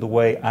according to the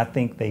way I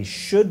think they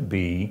should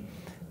be,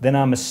 then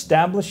I'm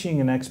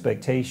establishing an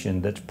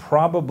expectation that's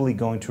probably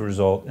going to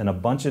result in a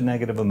bunch of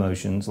negative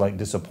emotions like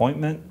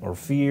disappointment or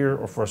fear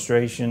or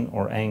frustration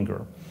or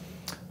anger.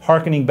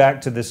 Harkening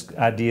back to this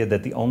idea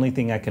that the only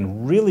thing I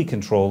can really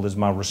control is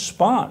my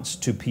response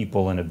to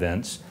people and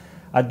events,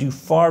 I do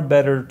far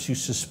better to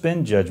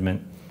suspend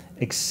judgment,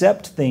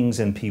 accept things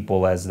and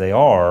people as they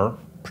are,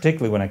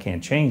 particularly when I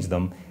can't change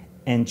them,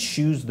 and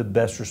choose the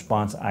best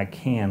response I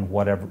can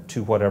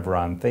to whatever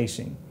I'm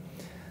facing.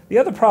 The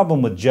other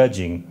problem with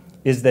judging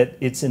is that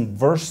it's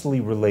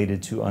inversely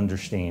related to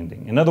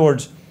understanding. In other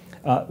words,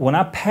 when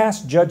I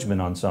pass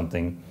judgment on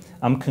something,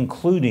 I'm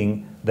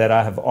concluding that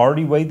I have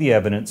already weighed the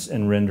evidence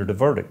and rendered a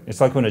verdict.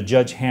 It's like when a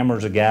judge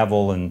hammers a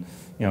gavel and,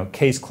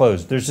 case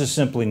closed. There's just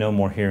simply no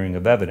more hearing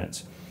of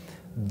evidence.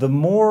 The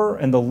more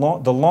and the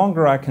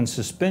longer I can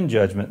suspend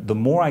judgment, the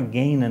more I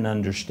gain an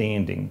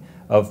understanding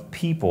of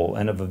people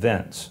and of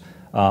events.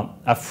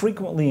 I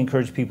frequently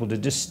encourage people to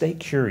just stay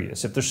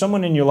curious. If there's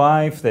someone in your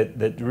life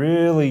that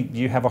really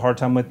you have a hard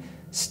time with,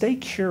 stay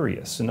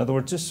curious. In other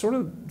words, just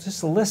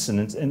listen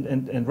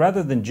and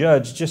rather than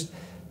judge, just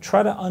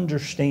try to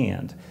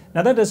understand.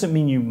 Now that doesn't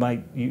mean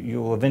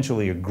you'll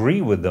eventually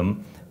agree with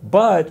them,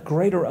 but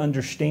greater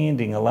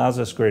understanding allows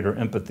us greater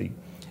empathy.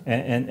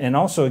 And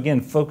also,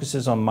 again,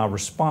 focuses on my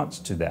response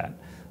to that.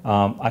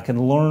 I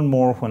can learn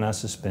more when I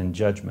suspend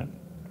judgment.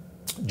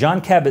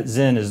 John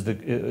Kabat-Zinn is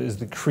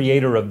the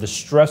creator of the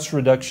Stress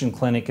Reduction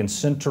Clinic and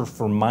Center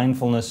for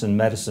Mindfulness and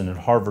Medicine at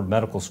Harvard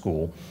Medical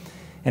School.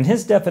 And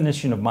his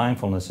definition of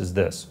mindfulness is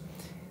this: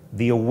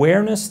 the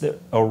awareness that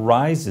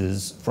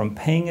arises from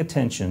paying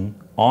attention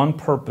on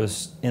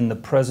purpose in the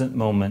present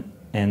moment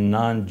and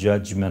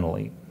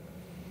non-judgmentally.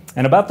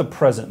 And about the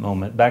present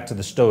moment, back to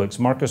the Stoics,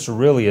 Marcus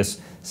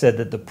Aurelius said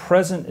that the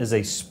present is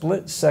a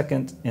split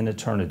second in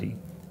eternity,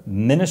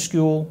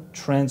 minuscule,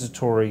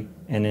 transitory,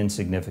 and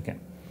insignificant.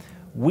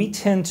 We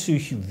tend to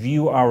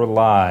view our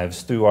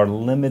lives through our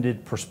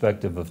limited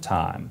perspective of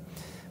time.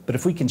 But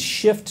if we can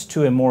shift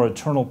to a more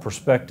eternal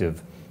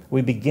perspective,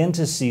 we begin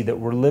to see that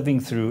we're living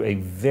through a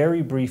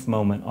very brief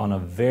moment on a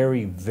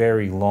very,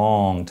 very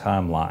long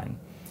timeline.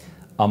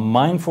 A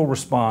mindful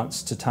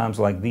response to times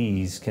like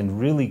these can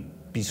really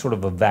be sort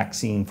of a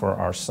vaccine for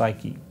our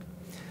psyche.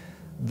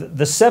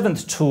 The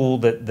seventh tool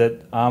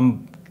that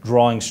I'm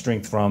drawing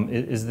strength from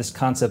is this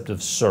concept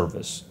of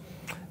service.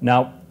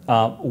 Now,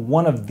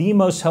 one of the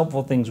most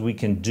helpful things we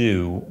can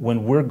do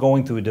when we're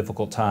going through a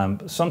difficult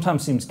time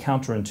sometimes seems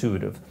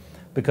counterintuitive,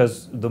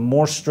 because the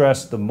more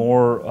stress, the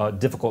more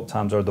difficult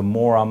times are, the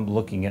more I'm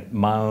looking at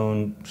my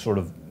own sort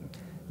of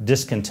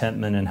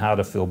discontentment and how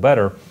to feel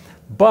better.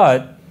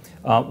 But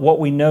what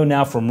we know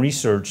now from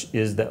research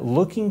is that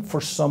looking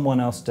for someone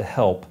else to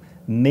help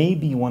may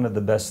be one of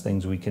the best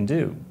things we can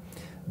do.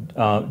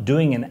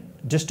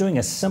 Just doing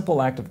a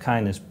simple act of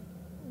kindness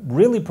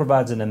really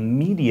provides an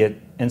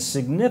immediate and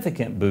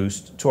significant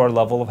boost to our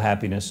level of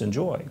happiness and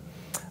joy.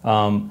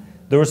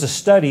 There was a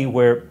study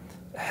where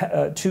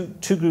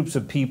two groups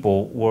of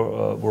people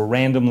were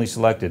randomly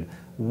selected.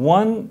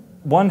 One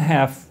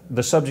half,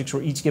 the subjects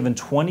were each given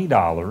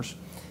 $20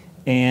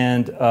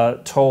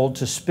 and told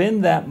to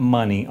spend that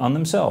money on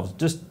themselves.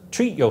 Just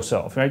treat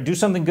yourself, right? Do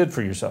something good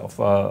for yourself.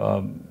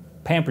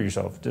 Pamper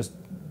yourself. Just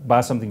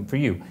buy something for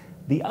you.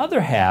 The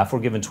other half were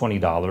given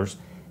 $20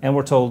 and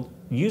were told,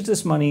 use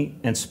this money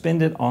and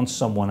spend it on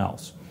someone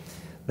else.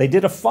 They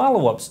did a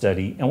follow-up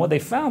study, and what they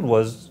found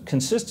was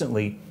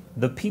consistently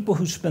the people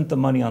who spent the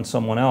money on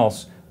someone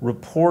else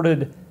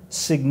reported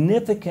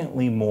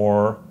significantly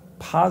more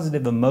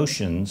positive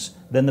emotions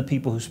than the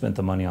people who spent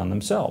the money on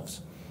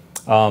themselves.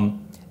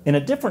 In a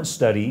different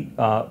study,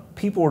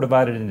 people were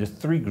divided into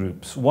three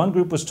groups. One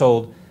group was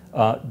told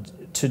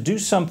to do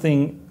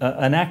something,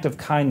 an act of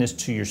kindness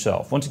to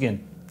yourself. Once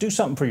again, do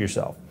something for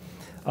yourself.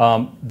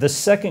 The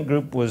second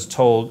group was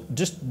told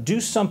just do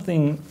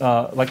something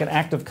like an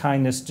act of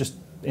kindness just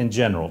in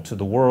general to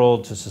the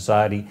world, to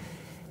society.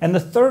 And the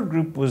third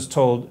group was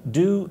told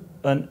do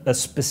a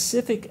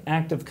specific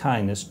act of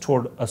kindness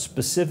toward a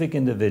specific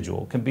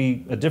individual. It can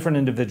be a different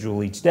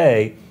individual each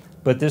day,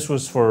 but this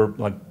was for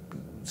like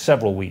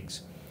several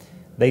weeks.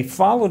 They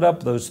followed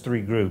up those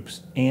three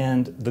groups,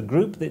 and the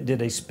group that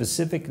did a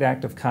specific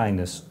act of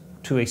kindness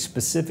to a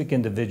specific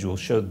individual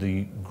showed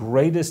the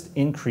greatest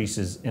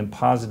increases in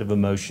positive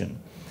emotion.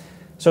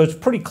 So it's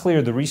pretty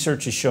clear the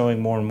research is showing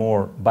more and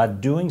more by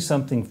doing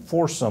something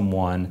for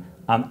someone,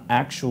 I'm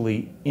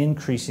actually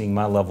increasing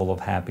my level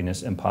of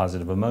happiness and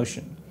positive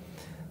emotion.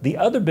 The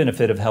other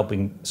benefit of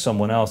helping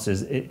someone else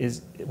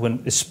is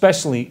when,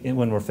 especially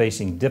when we're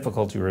facing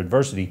difficulty or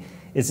adversity,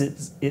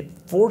 is it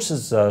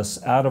forces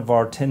us out of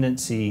our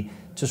tendency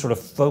to sort of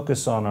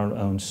focus on our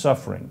own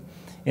suffering.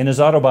 In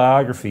his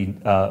autobiography,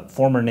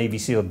 former Navy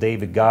SEAL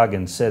David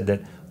Goggins said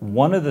that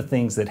one of the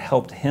things that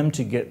helped him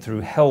to get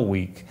through Hell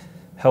Week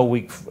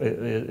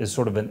is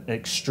sort of an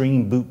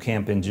extreme boot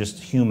camp in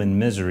just human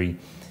misery,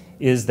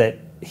 is that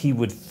he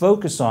would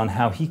focus on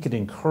how he could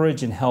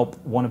encourage and help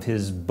one of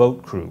his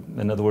boat crew.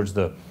 In other words,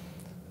 the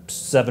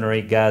 7 or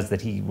 8 guys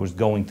that he was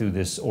going through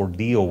this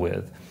ordeal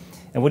with.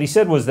 And what he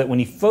said was that when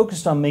he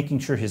focused on making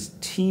sure his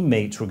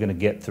teammates were going to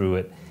get through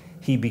it,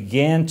 he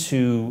began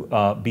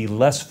to be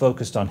less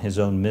focused on his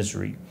own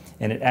misery.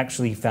 And it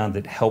actually found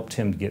that helped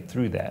him get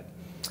through that.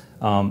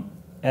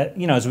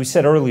 As we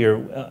said earlier,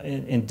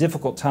 in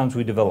difficult times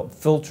we develop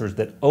filters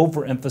that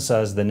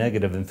overemphasize the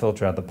negative and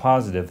filter out the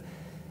positive.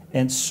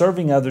 And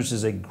serving others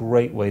is a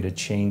great way to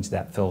change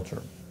that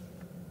filter.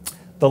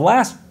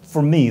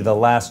 For me, the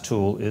last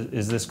tool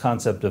is this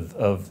concept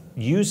of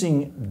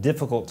using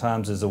difficult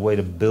times as a way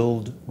to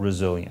build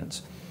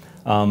resilience.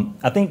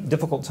 I think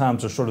difficult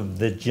times are sort of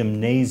the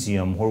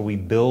gymnasium where we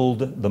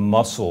build the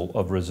muscle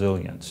of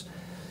resilience.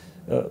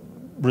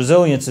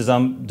 Resilience, as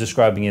I'm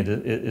describing it,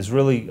 is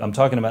really, I'm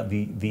talking about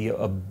the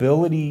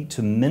ability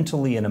to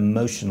mentally and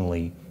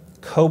emotionally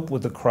cope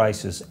with a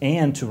crisis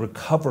and to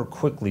recover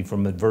quickly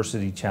from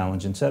adversity,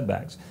 challenge, and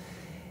setbacks.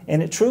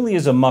 And it truly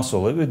is a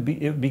muscle. It would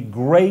be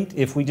great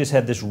if we just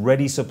had this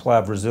ready supply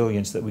of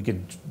resilience that we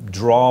could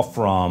draw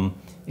from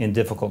in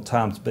difficult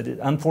times, but it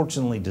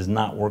unfortunately does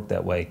not work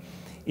that way.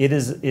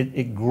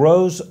 It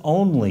grows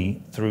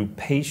only through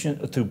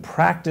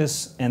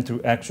practice and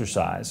through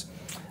exercise.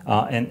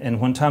 And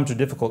when times are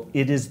difficult,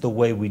 it is the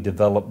way we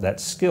develop that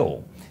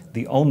skill,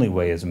 the only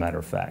way, as a matter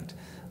of fact.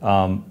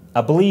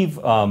 I believe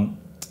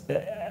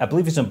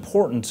it's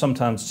important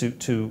sometimes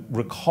to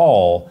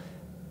recall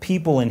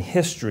people in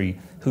history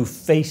who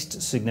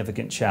faced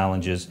significant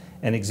challenges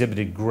and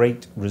exhibited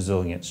great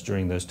resilience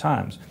during those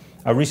times.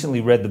 I recently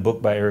read the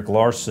book by Eric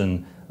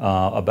Larson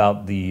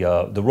about the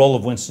role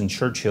of Winston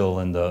Churchill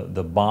in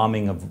the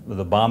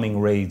bombing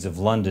raids of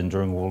London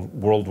during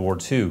World War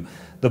II.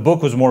 The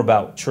book was more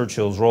about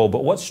Churchill's role,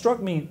 but what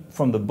struck me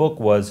from the book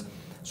was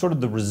sort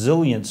of the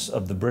resilience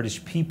of the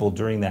British people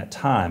during that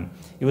time.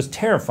 It was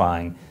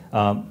terrifying.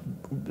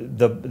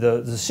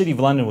 The city of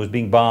London was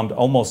being bombed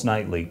almost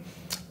nightly,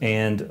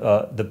 and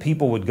the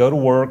people would go to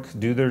work,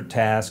 do their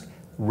task.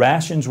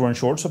 Rations were in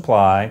short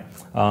supply.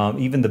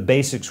 Even the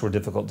basics were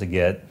difficult to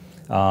get.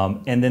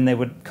 And then they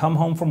would come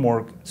home from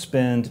work,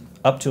 spend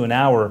up to an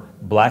hour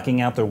blacking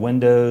out their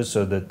windows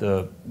so that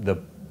the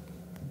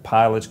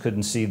pilots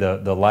couldn't see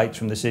the lights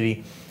from the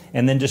city,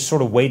 and then just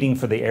sort of waiting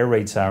for the air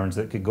raid sirens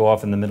that could go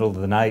off in the middle of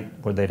the night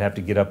where they'd have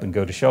to get up and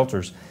go to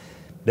shelters.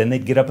 Then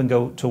they'd get up and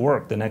go to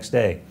work the next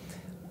day.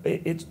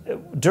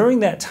 During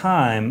that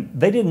time,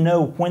 they didn't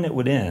know when it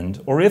would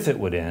end or if it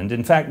would end.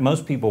 In fact,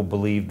 most people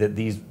believed that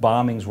these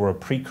bombings were a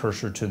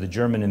precursor to the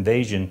German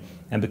invasion,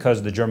 and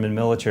because the German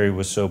military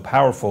was so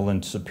powerful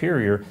and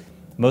superior,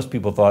 most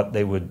people thought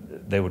they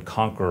would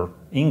conquer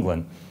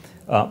England.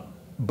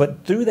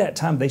 But through that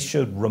time, they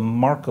showed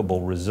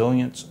remarkable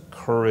resilience,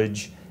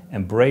 courage,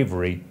 and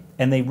bravery,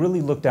 and they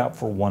really looked out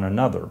for one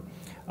another.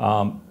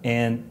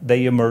 And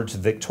they emerged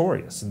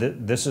victorious.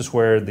 This is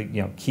where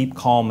the "keep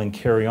calm and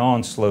carry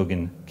on"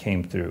 slogan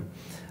came through.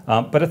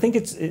 But I think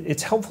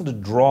it's helpful to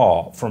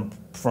draw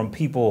from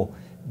people,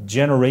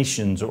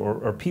 generations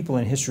or people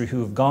in history who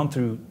have gone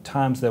through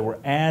times that were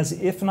as,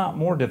 if not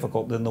more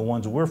difficult than the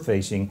ones we're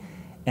facing,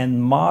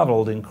 and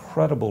modeled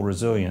incredible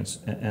resilience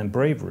and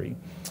bravery.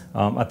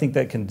 I think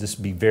that can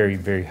just be very,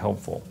 very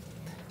helpful.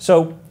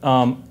 So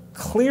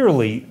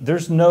clearly,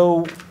 there's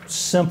no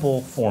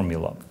simple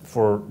formula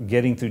for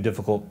getting through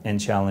difficult and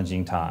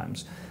challenging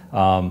times.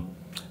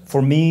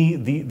 For me,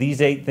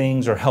 these 8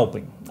 things are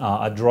helping.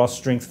 I draw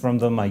strength from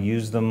them. I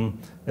use them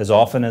as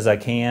often as I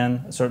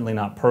can, certainly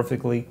not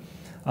perfectly.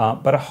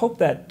 But I hope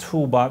that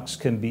toolbox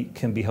can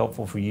be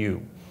helpful for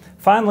you.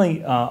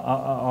 Finally,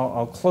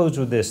 I'll close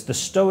with this. The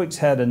Stoics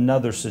had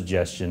another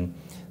suggestion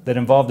that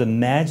involved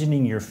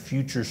imagining your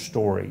future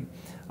story.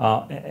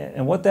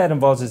 And what that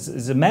involves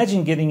is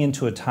imagine getting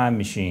into a time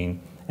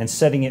machine and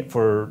setting it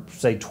for,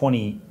 say,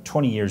 20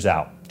 years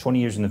out, 20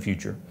 years in the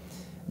future.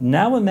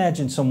 Now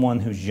imagine someone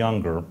who's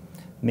younger,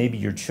 maybe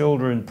your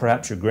children,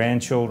 perhaps your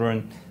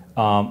grandchildren.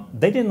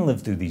 They didn't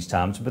live through these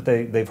times, but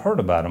they've heard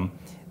about them,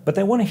 but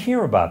they want to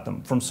hear about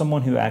them from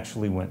someone who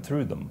actually went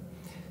through them.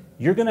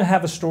 You're going to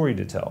have a story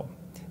to tell.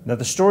 Now,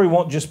 the story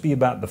won't just be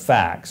about the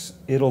facts.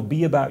 It'll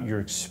be about your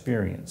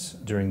experience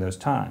during those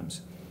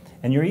times.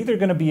 And you're either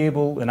going to be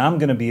able, and I'm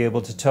going to be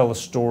able to tell a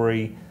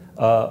story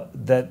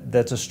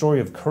that's a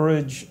story of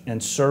courage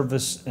and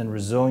service and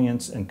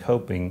resilience and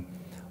coping,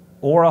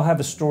 or I'll have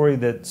a story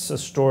that's a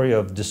story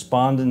of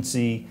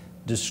despondency,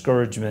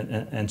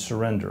 discouragement, and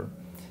surrender.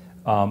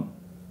 I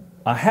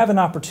have an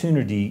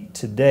opportunity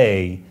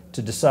today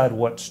to decide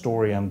what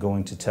story I'm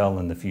going to tell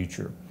in the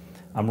future.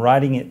 I'm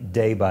writing it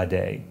day by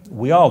day.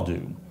 We all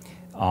do.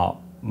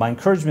 My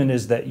encouragement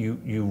is that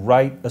you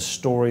write a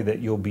story that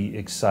you'll be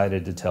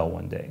excited to tell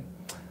one day.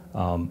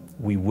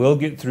 We will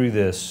get through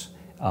this,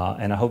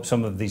 and I hope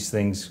some of these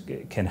things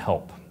can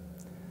help.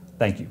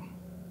 Thank you.